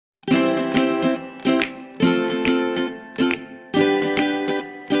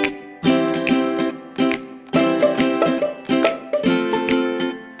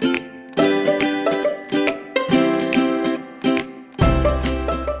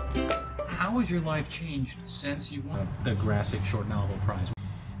your life changed since you won the Grassic Short Novel Prize?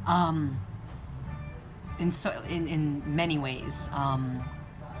 In many ways.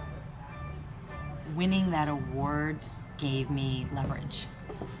 Winning that award gave me leverage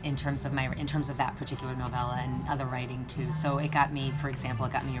in terms of that particular novella and other writing too. So it got me, for example,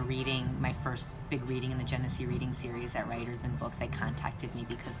 a reading, my first big reading in the Genesee reading series at Writers and Books. They contacted me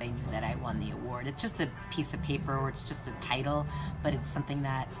because they knew that I won the award. It's just a piece of paper, or it's just a title, but it's something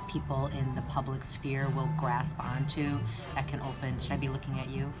that people in the public sphere will grasp onto that can open. Should I be looking at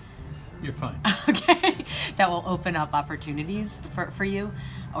you? You're fine. Okay. That will open up opportunities for you,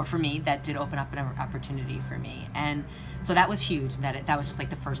 or for me. That did open up an opportunity for me. And so that was huge. That was just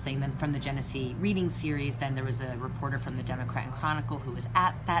like the first thing. Then from the Genesee reading series, then there was a reporter from the Democrat and Chronicle who was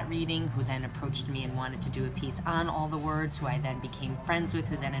at that reading, who then approached me and wanted to do a piece on all the words, who I then became friends with,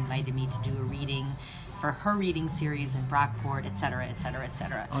 who then invited me to do a reading for her reading series in Brockport, et cetera, et cetera, et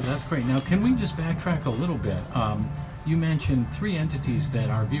cetera. Oh, that's great. Now, can we just backtrack a little bit? You mentioned 3 entities that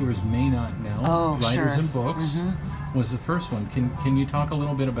our viewers may not know. Oh, Writers sure. and Books was the first one. Can you talk a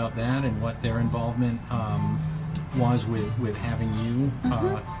little bit about that and what their involvement was with having you?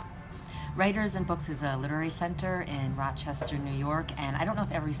 Writers and Books is a literary center in Rochester, New York, and I don't know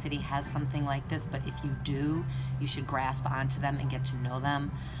if every city has something like this, but if you do, you should grasp onto them and get to know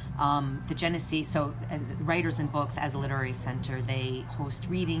them. The Genesee, Writers and Books as a literary center, they host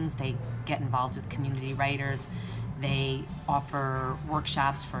readings, they get involved with community writers, they offer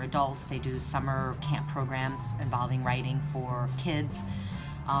workshops for adults, they do summer camp programs involving writing for kids.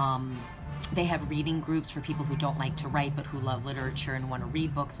 They have reading groups for people who don't like to write but who love literature and want to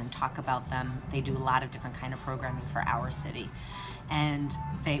read books and talk about them. They do a lot of different kind of programming for our city. And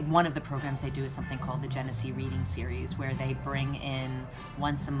one of the programs they do is something called the Genesee Reading Series, where they bring in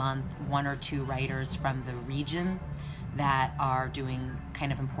once a month 1 or 2 writers from the region that are doing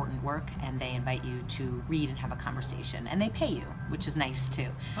kind of important work, and they invite you to read and have a conversation, and they pay you, which is nice too.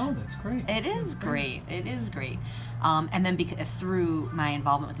 Oh, that's great. It is great. It is great. And then through my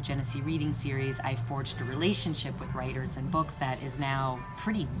involvement with the Genesee Reading Series, I forged a relationship with Writers and Books that is now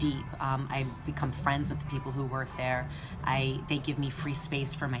pretty deep. I've become friends with the people who work there. They give me free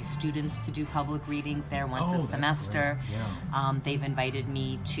space for my students to do public readings there once a semester. Yeah. They've invited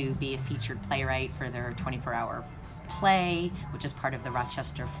me to be a featured playwright for their 24-hour play, which is part of the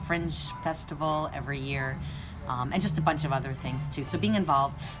Rochester Fringe Festival every year, and just a bunch of other things too. So being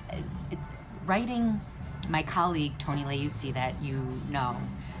involved, writing, my colleague Tony Leuzzi, that you know,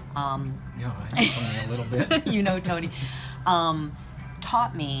 yeah, I know Tony a little bit. You know Tony,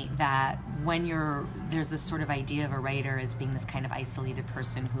 taught me that when there's this sort of idea of a writer as being this kind of isolated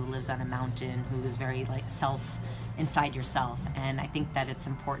person who lives on a mountain, who is very like inside yourself, and I think that it's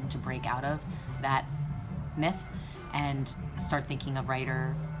important to break out of that myth and start thinking of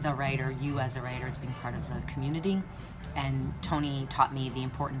you as a writer, as being part of the community. And Tony taught me the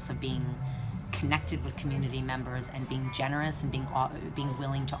importance of being connected with community members and being generous and being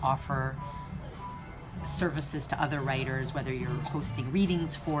willing to offer services to other writers, whether you're hosting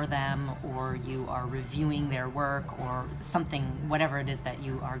readings for them or you are reviewing their work or something, whatever it is that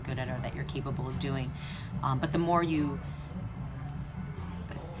you are good at or that you're capable of doing. But the more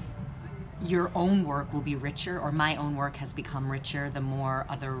your own work will be richer, or my own work has become richer, the more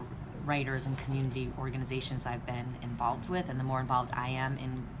other writers and community organizations I've been involved with, and the more involved I am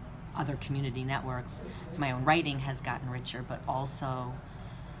in other community networks. So my own writing has gotten richer, but also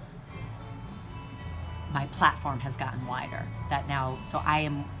my platform has gotten wider. So I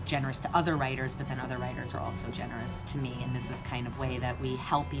am generous to other writers, but then other writers are also generous to me, and there's this kind of way that we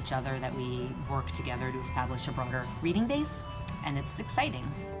help each other, that we work together to establish a broader reading base, and it's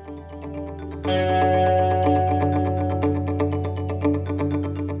exciting.